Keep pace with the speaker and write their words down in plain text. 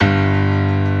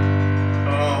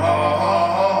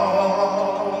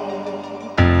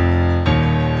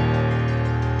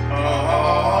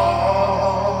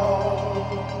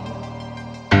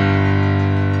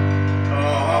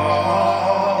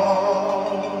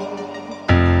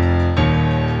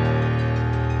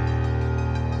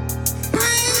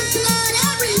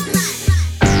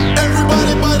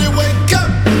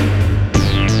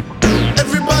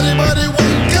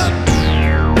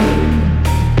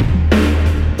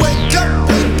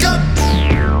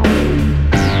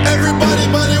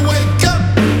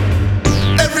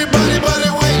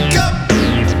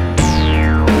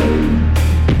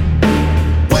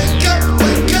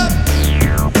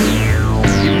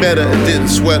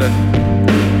sweater,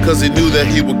 cause he knew that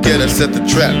he would get us at the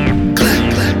trap.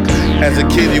 Clap, clap, clap. As a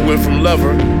kid he went from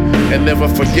lover and never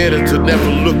forgetter to never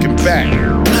looking back.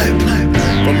 Clap, clap,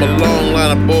 clap. From a long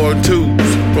line of board twos,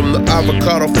 from the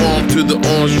avocado farm to the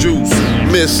orange juice.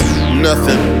 Miss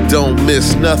nothing, don't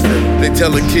miss nothing. They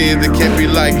tell a kid they can't be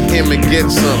like him and get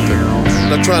something.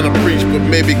 Not trying to preach, but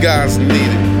maybe God's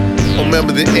needed.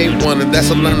 Remember there ain't one, and that's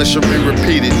a line that should be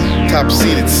repeated.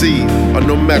 Top-seeded seed are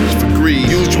no match for greed.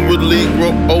 Usually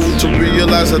grow old to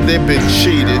realize that they've been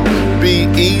cheated. Be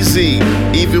easy,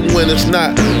 even when it's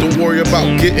not. Don't worry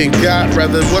about getting got,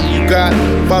 rather what you got.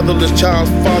 Fatherless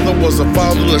child's father was a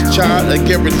fatherless child. I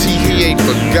guarantee he ain't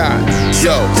forgot.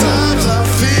 Yo. Sometimes I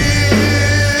feel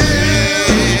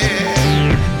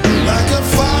like a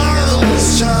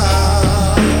fatherless child.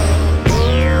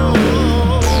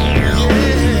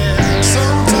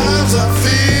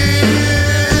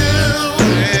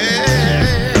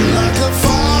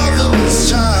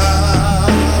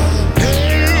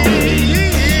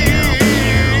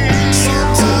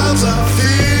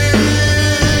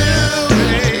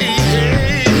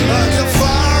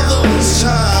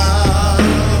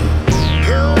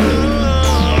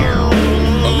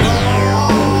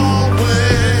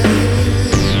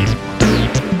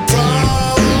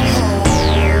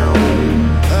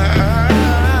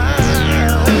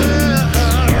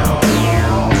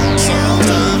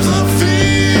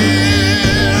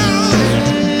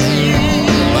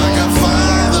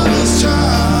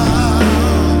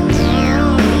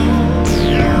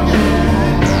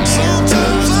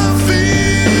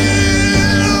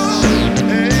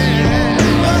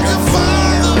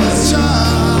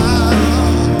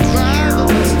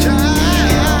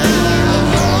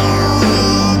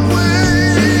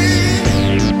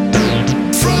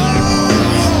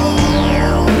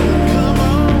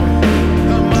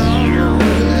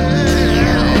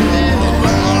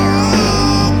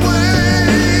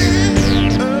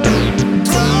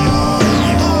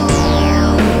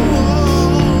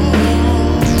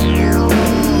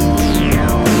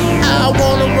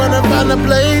 A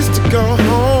place to go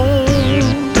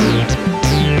home.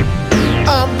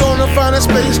 I'm gonna find a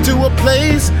space to a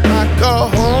place I call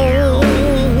home.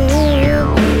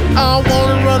 I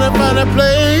wanna run and find a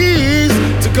place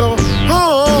to go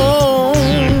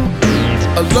home.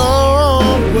 A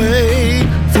long way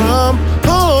from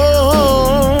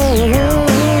home.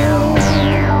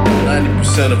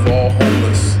 90% of all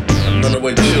homeless and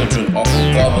runaway children are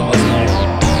from fatherless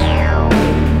homes.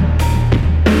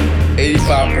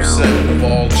 85% of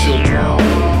all children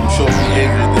who show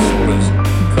behavior disorders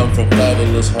come from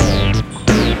fatherless homes.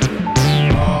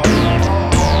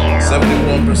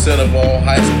 71% of all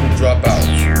high school dropouts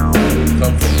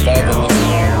come from fatherless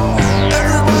homes.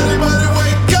 Everybody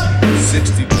wake up.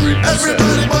 63%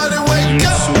 Everybody wake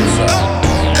up.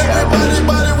 suicide.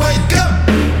 Everybody wake up.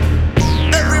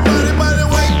 Everybody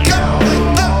wake up.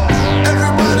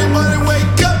 Everybody wake up. Everybody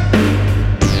wake up.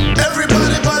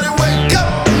 Everybody wake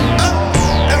up.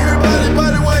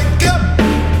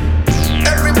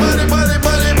 Everybody.